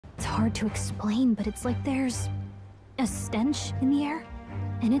hard to explain, but it's like there's a stench in the air,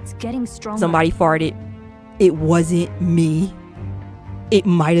 and it's getting stronger. Somebody farted. It wasn't me. It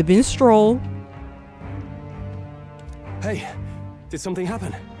might have been Stroll. Hey, did something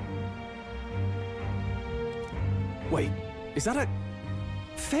happen? Wait, is that a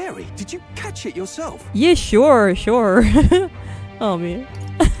fairy? Did you catch it yourself? Yeah, sure. Oh, man.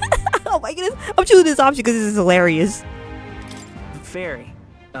 Oh, my goodness. I'm choosing this option because this is hilarious. Fairy.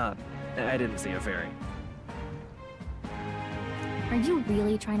 I didn't see a fairy. Are you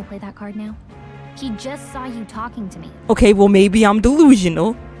really trying to play that card now? He just saw you talking to me. Okay, well, maybe I'm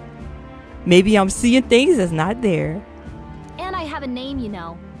delusional. Maybe I'm seeing things that's not there. And I have a name, you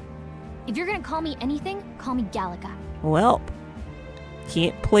know. If you're gonna call me anything, call me Gallica. Well,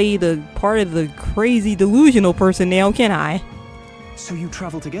 can't play the part of the crazy delusional person now, can I? So you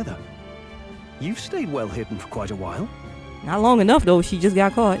travel together? You've stayed well hidden for quite a while. Not long enough, though. She just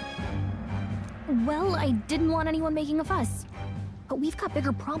got caught. Well, I didn't want anyone making a fuss. But we've got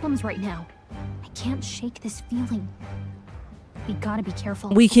bigger problems right now. I can't shake this feeling. We gotta be careful.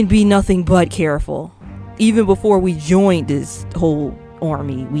 We can be nothing but careful. Even before we joined this whole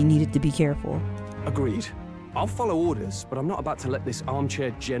army, we needed to be careful. Agreed. I'll follow orders, but I'm not about to let this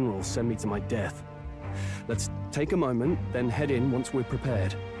armchair general send me to my death. Let's take a moment, then head in once we're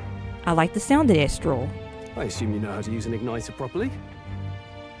prepared. I like the sound of that, Stroll. I assume you know how to use an igniter properly?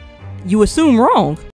 You assume wrong.